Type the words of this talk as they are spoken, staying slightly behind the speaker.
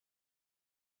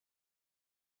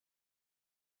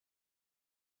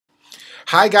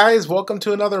Hi, guys. Welcome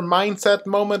to another Mindset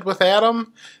Moment with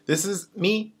Adam. This is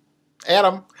me,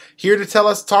 Adam, here to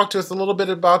talk to us a little bit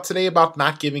about today about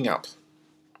not giving up.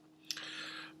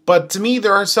 But to me,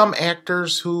 there are some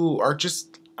actors who are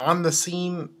just on the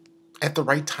scene at the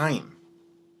right time.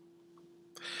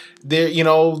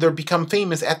 They're become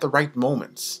famous at the right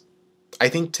moments. I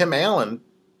think Tim Allen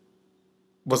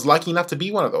was lucky enough to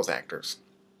be one of those actors.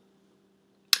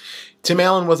 Tim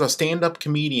Allen was a stand-up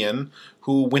comedian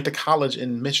who went to college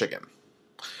in Michigan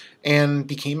and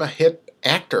became a hit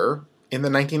actor in the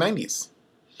 1990s.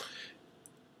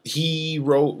 He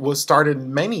started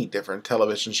many different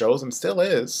television shows and still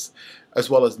is, as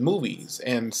well as movies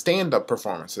and stand-up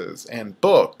performances and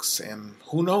books and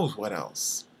who knows what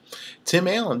else. Tim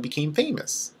Allen became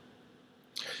famous.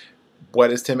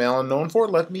 What is Tim Allen known for?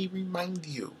 Let me remind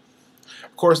you.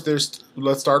 Of course,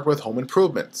 let's start with Home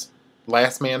Improvement,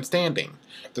 Last Man Standing,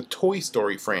 the Toy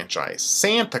Story franchise,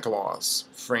 Santa Claus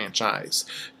franchise,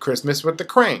 Christmas with the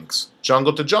Cranks,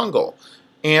 Jungle to Jungle,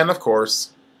 and of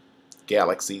course,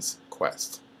 Galaxy's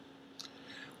Quest.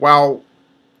 While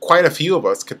quite a few of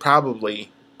us could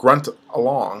probably grunt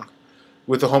along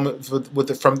with the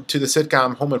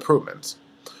sitcom Home Improvement,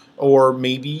 or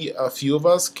maybe a few of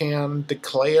us can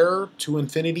declare to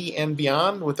infinity and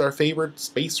beyond with our favorite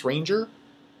Space Ranger,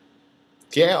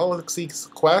 Galaxy's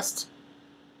Quest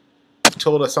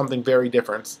told us something very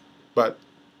different, but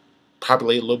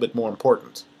probably a little bit more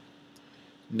important.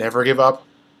 Never give up,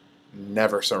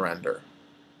 never surrender.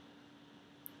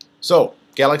 So,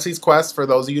 Galaxy's Quest, for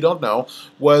those of you who don't know,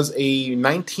 was a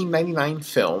 1999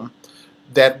 film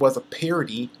that was a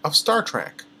parody of Star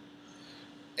Trek.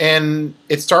 And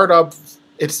it starred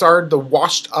the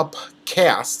washed-up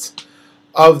cast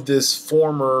of this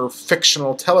former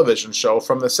fictional television show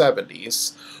from the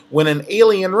 70s, when an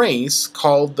alien race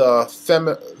called the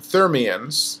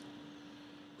Thermians,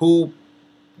 who,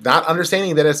 not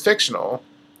understanding that it's fictional,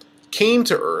 came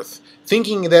to Earth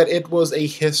thinking that it was a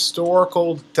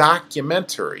historical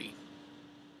documentary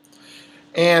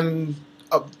and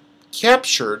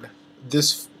captured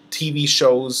this TV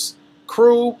show's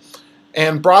crew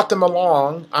and brought them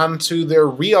along onto their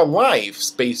real-life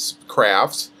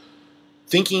spacecraft,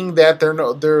 thinking that they're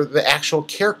the actual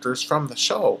characters from the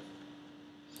show,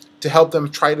 to help them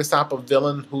try to stop a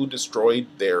villain who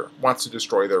wants to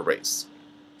destroy their race.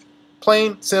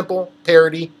 Plain, simple,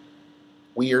 parody,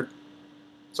 weird.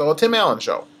 So a Tim Allen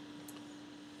show.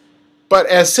 But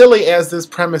as silly as this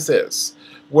premise is,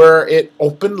 where it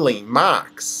openly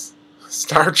mocks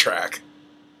Star Trek,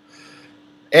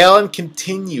 Allen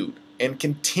continued and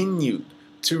continued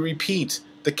to repeat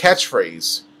the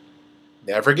catchphrase,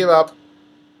 never give up,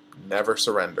 never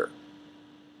surrender.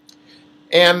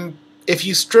 And if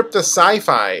you strip the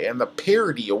sci-fi and the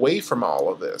parody away from all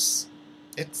of this,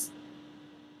 it's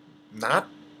not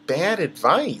bad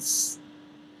advice.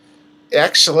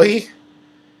 Actually,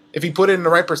 if you put it in the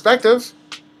right perspective,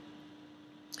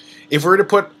 if we were to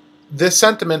put this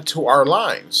sentiment to our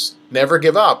lives, never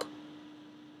give up,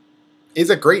 is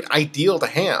a great ideal to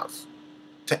have,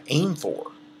 to aim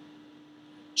for,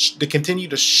 to continue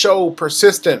to show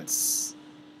persistence.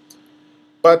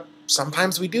 But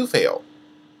sometimes we do fail.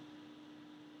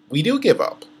 We do give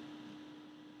up.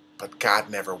 But God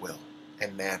never will.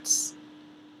 And that's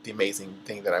the amazing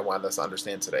thing that I want us to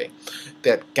understand today.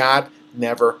 That God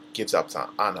never gives up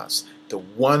on us. The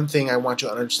one thing I want you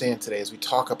to understand today as we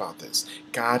talk about this,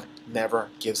 God never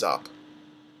gives up.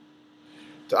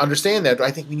 To understand that,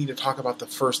 I think we need to talk about the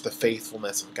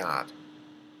faithfulness of God.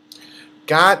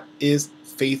 God is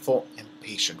faithful and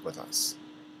patient with us.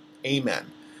 Amen.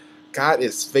 God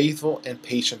is faithful and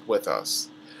patient with us.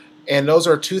 And those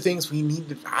are two things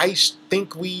I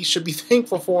think we should be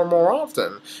thankful for more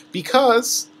often,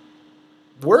 because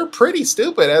we're pretty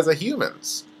stupid as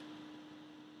humans,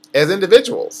 as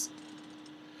individuals.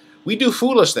 We do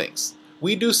foolish things.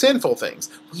 We do sinful things.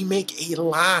 We make a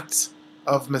lot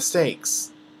of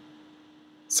mistakes.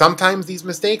 Sometimes these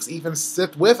mistakes even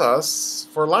sit with us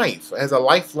for life as a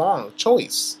lifelong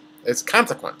choice, as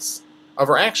consequence of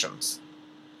our actions.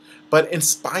 But in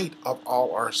spite of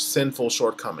all our sinful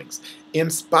shortcomings, in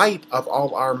spite of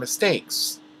all our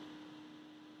mistakes,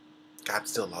 God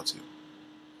still loves you.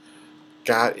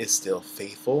 God is still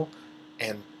faithful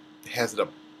and has an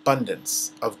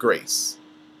abundance of grace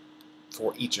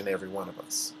for each and every one of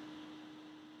us.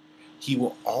 He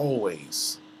will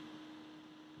always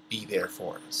be there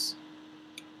for us,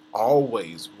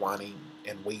 always wanting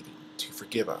and waiting to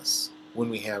forgive us when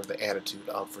we have the attitude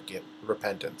of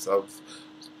repentance, of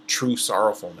true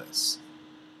sorrowfulness,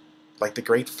 like the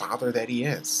great Father that He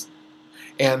is.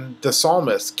 And the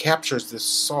psalmist captures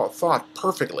this thought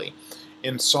perfectly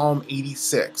in Psalm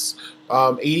 86.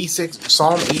 Psalm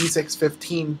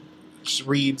 86:15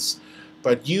 reads,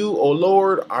 "But you, O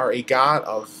Lord, are a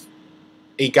God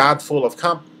full of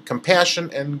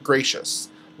compassion and gracious,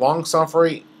 long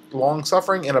suffering,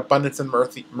 and abundance in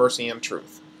mercy and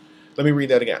truth." Let me read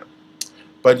that again.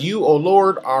 "But you, O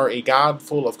Lord, are a God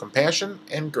full of compassion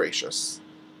and gracious,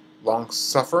 long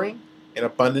suffering, and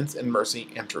abundance in mercy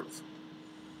and truth."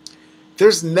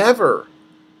 There's never,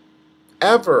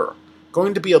 ever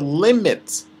going to be a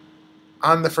limit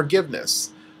on the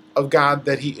forgiveness of God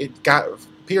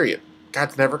period.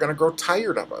 God's never going to grow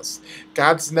tired of us.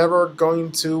 God's never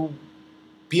going to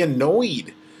be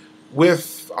annoyed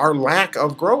with our lack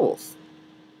of growth,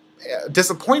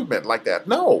 disappointment like that.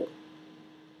 No.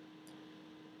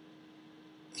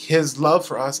 His love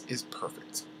for us is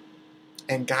perfect.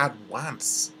 And God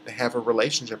wants to have a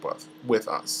relationship with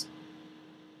us.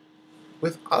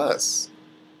 With us.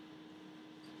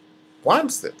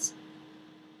 Wants it.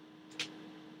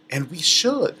 And we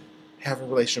should have a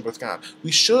relationship with God.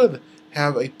 We should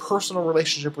have a personal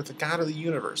relationship with the God of the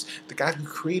universe, the God who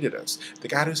created us, the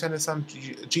God who sent his son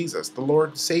Jesus, the Lord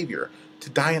and Savior, to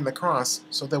die on the cross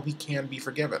so that we can be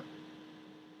forgiven.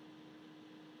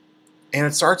 And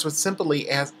it starts with simply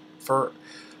as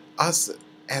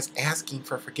asking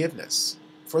for forgiveness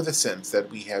for the sins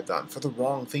that we have done, for the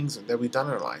wrong things that we've done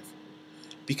in our life.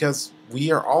 Because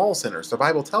we are all sinners. The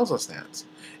Bible tells us that.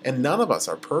 And none of us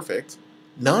are perfect.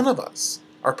 None of us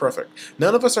are perfect.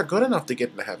 None of us are good enough to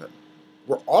get into heaven.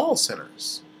 We're all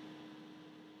sinners.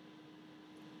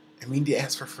 And we need to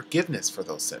ask for forgiveness for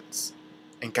those sins.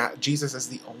 And Jesus is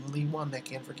the only one that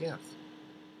can forgive.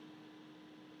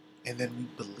 And then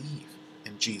we believe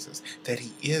in Jesus, that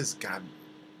he is God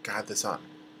the Son,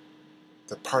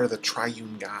 the part of the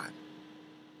triune God,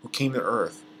 who came to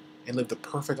earth and lived a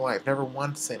perfect life, never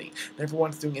once sinning, never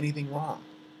once doing anything wrong,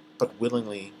 but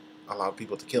willingly allowed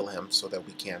people to kill him so that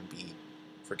we can be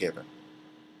forgiven.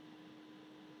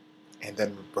 And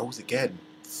then rose again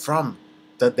from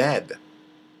the dead.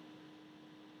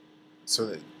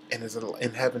 And is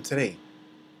in heaven today,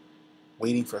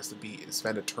 waiting for us to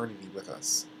spend eternity with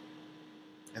us.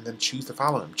 And then choose to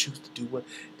follow him. Choose to do what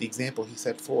the example he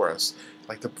set for us,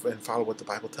 and follow what the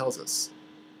Bible tells us.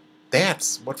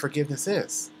 That's what forgiveness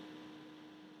is.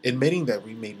 Admitting that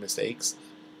we made mistakes,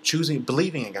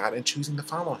 believing in God, and choosing to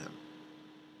follow him.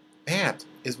 That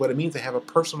is what it means to have a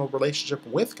personal relationship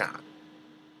with God.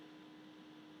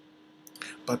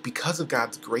 But because of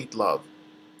God's great love,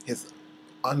 his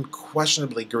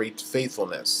unquestionably great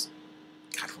faithfulness,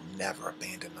 God will never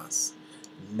abandon us,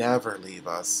 never leave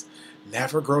us,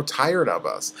 never grow tired of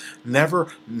us,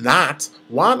 never not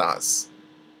want us.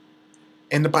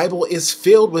 And the Bible is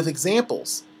filled with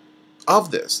examples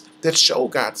of this that show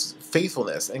God's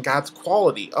faithfulness and God's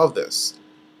quality of this.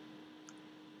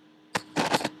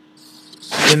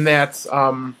 In that,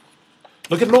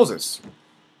 look at Moses.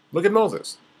 Look at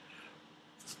Moses.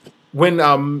 When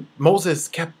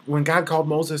God called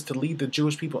Moses to lead the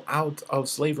Jewish people out of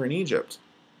slavery in Egypt,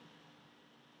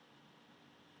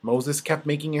 Moses kept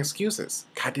making excuses.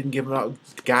 God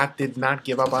did not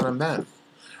give up on him then.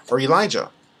 Or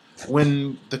Elijah,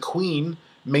 when the queen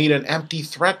made an empty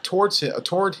threat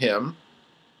toward him,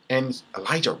 and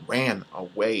Elijah ran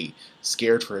away,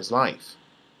 scared for his life.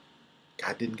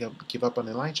 God didn't give up on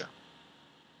Elijah.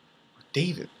 Or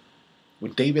David,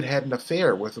 when David had an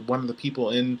affair with one of the people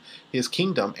in his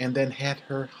kingdom and then had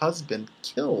her husband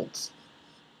killed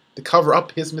to cover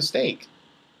up his mistake.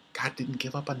 God didn't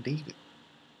give up on David.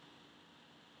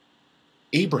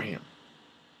 Abraham,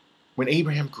 when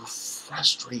Abraham grew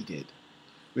frustrated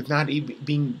with not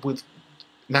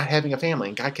having a family,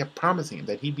 and God kept promising him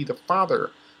that he'd be the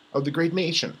father of the great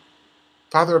nation,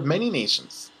 father of many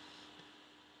nations,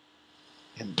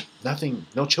 and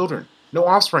no children, no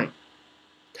offspring.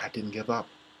 God didn't give up.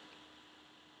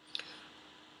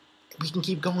 We can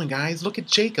keep going, guys. Look at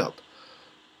Jacob.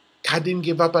 God didn't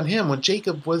give up on him when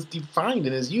Jacob was defined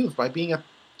in his youth by being a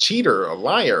cheater, a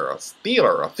liar, a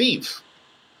stealer, a thief.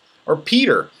 Or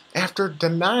Peter, after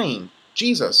denying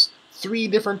Jesus 3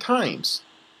 different times.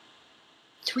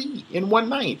 3 in one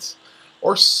night.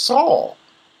 Or Saul,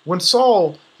 when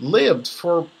Saul lived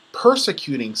for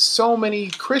persecuting so many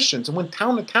Christians and went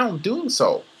town to town doing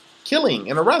so, killing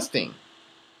and arresting.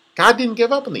 God didn't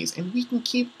give up on these, and we can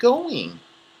keep going.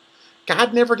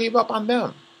 God never gave up on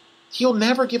them. He'll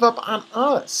never give up on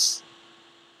us,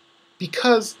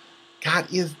 because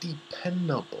God is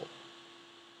dependable.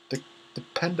 The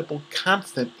dependable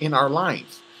constant in our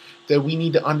life that we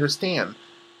need to understand.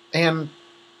 And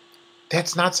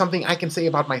that's not something I can say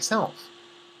about myself,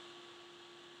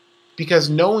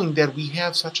 Because knowing that we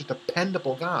have such a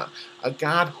dependable God, a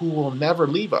God who will never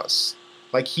leave us,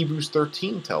 like Hebrews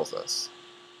 13 tells us,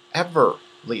 ever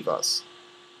leave us.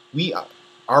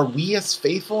 Are we as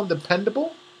faithful and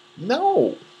dependable?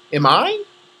 No. Am I?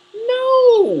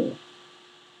 No.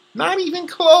 Not even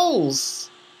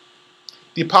close.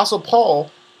 The Apostle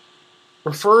Paul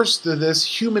refers to this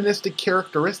humanistic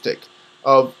characteristic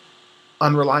of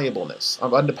unreliableness,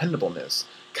 of undependableness,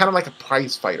 kind of like a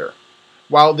prize fighter,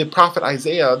 while the prophet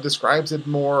Isaiah describes it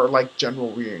more like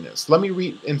general weariness. Let me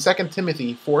read in 2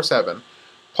 Timothy 4:7.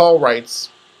 Paul writes,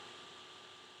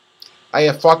 I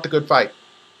have fought the good fight.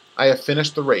 I have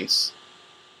finished the race.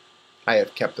 I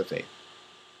have kept the faith.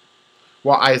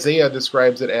 While Isaiah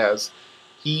describes it as,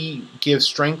 he gives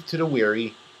strength to the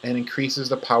weary and increases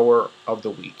the power of the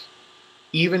weak.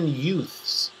 Even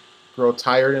youths grow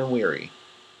tired and weary,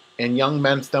 and young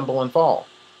men stumble and fall.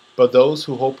 But those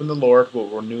who hope in the Lord will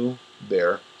renew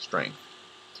their strength.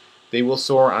 They will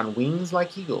soar on wings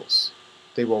like eagles.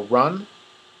 They will run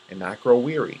and not grow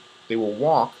weary. They will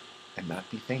walk and not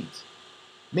be faint.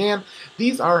 Man,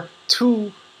 these are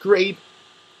two great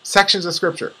sections of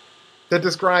Scripture that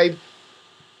describe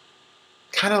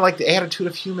kind of like the attitude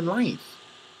of human life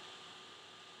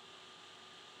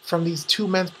from these two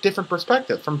men's different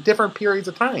perspectives, from different periods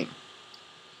of time.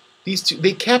 These two,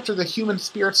 they capture the human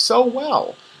spirit so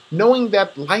well, knowing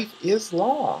that life is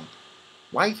long,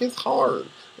 life is hard,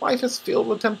 life is filled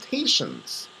with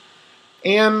temptations.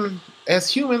 And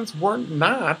as humans, we're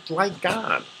not like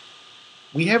God.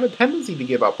 We have a tendency to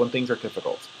give up when things are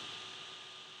difficult.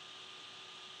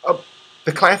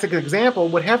 The classic example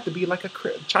would have to be like a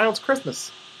child's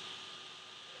Christmas.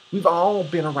 We've all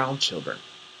been around children,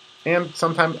 and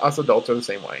sometimes us adults are the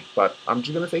same way, but I'm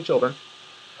just going to say children,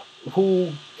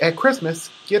 who at Christmas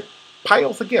get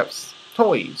piles of gifts,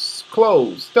 toys,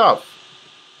 clothes, stuff,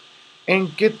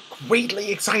 and get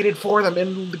greatly excited for them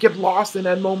and get lost in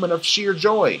that moment of sheer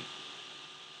joy.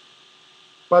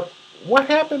 But what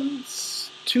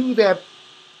happens to that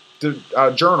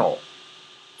journal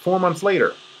 4 months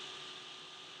later?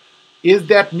 Is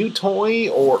that new toy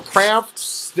or craft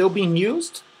still being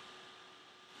used?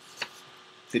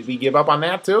 Did we give up on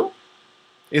that too?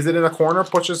 Is it in a corner,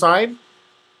 pushed aside?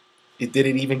 Did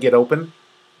it even get open?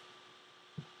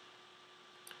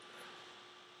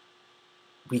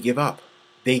 We give up.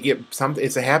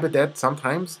 It's a habit that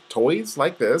sometimes toys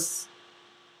like this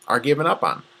are given up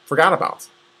on, forgot about.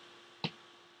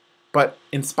 But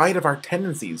in spite of our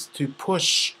tendencies to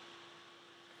push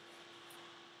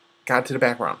God to the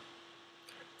background,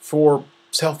 for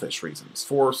selfish reasons,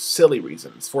 for silly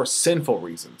reasons, for sinful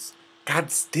reasons,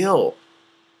 God still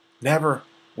never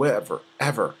will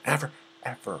ever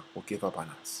will give up on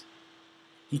us.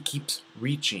 He keeps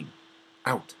reaching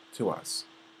out to us.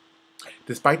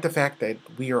 Despite the fact that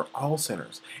we are all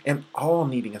sinners and all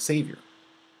needing a Savior,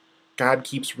 God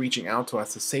keeps reaching out to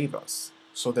us to save us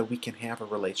so that we can have a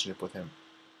relationship with Him.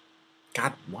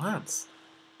 God wants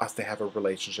us to have a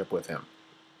relationship with Him.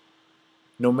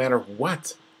 No matter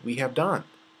what we have done,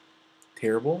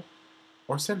 terrible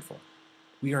or sinful,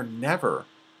 we are never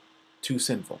too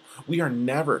sinful. We are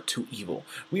never too evil.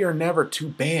 We are never too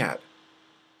bad,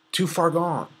 too far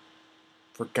gone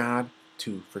for God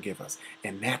to forgive us.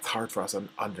 And that's hard for us to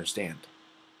understand.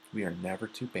 We are never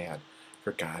too bad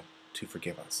for God to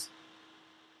forgive us.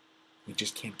 We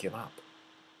just can't give up.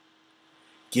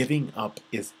 Giving up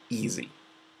is easy.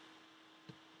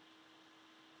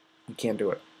 We can't do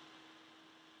it.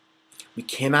 We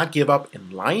cannot give up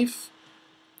in life,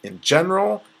 in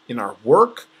general, in our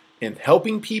work, in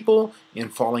helping people, in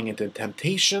falling into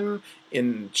temptation,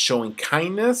 in showing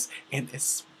kindness, and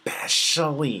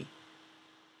especially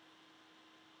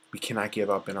we cannot give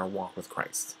up in our walk with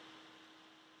Christ.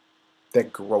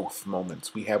 That growth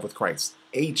moments we have with Christ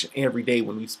each and every day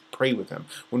when we pray with Him,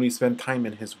 when we spend time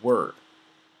in His Word.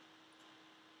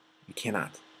 We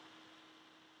cannot.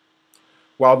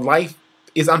 While life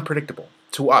is unpredictable,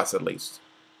 to us at least,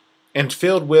 and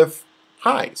filled with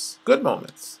highs, good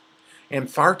moments, and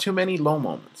far too many low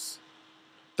moments,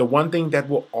 the one thing that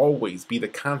will always be the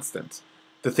constant,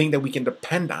 the thing that we can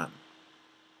depend on,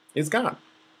 is God.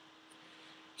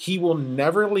 He will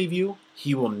never leave you.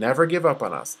 He will never give up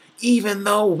on us, even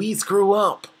though we screw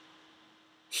up.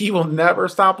 He will never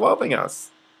stop loving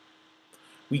us.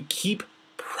 We keep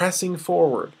pressing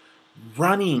forward,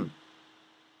 running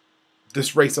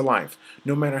this race of life,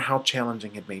 no matter how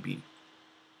challenging it may be.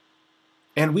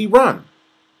 And we run.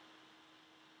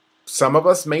 Some of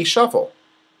us may shuffle,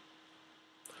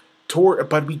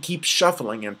 but we keep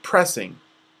shuffling and pressing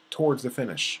towards the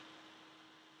finish,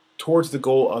 towards the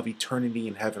goal of eternity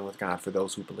in heaven with God for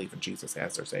those who believe in Jesus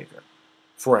as their Savior,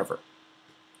 forever.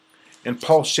 And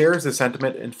Paul shares this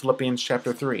sentiment in Philippians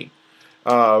chapter 3.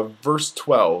 Verse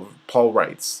 12, Paul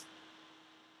writes,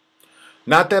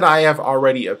 "Not that I have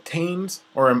already obtained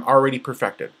or am already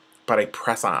perfected, but I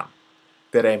press on,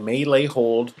 that I may lay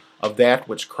hold of that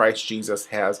which Christ Jesus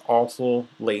has also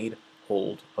laid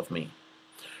hold of me.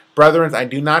 Brethren, I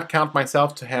do not count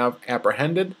myself to have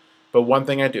apprehended, but one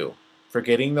thing I do,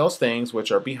 forgetting those things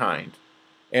which are behind,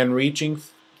 and reaching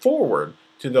forward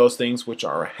to those things which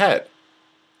are ahead,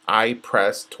 I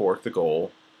press toward the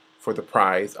goal for the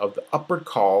prize of the upward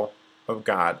call of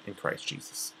God in Christ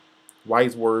Jesus."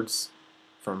 Wise words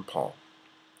from Paul.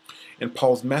 And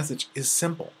Paul's message is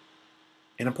simple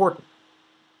and important.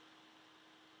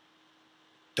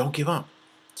 Don't give up.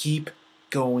 Keep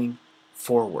going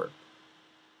forward.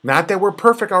 Not that we're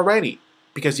perfect already,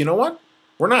 because you know what?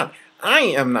 We're not. I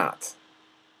am not.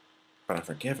 But I'm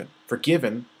forgiven.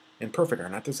 Forgiven and perfect are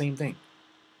not the same thing.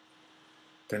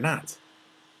 They're not.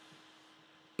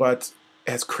 But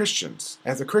as Christians,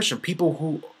 as a Christian, people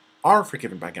who are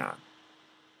forgiven by God,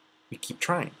 we keep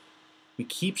trying. We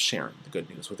keep sharing the good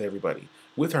news with everybody,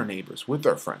 with our neighbors, with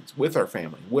our friends, with our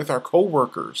family, with our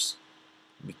co-workers.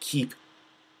 We keep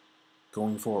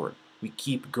going forward. We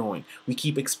keep growing. We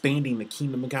keep expanding the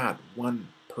kingdom of God, one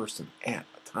person at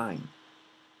a time.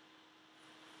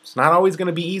 It's not always going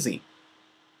to be easy,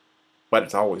 but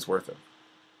it's always worth it.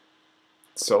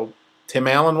 So Tim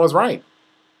Allen was right.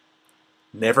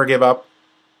 Never give up.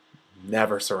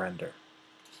 Never surrender.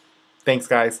 Thanks,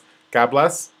 guys. God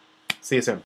bless. See you soon.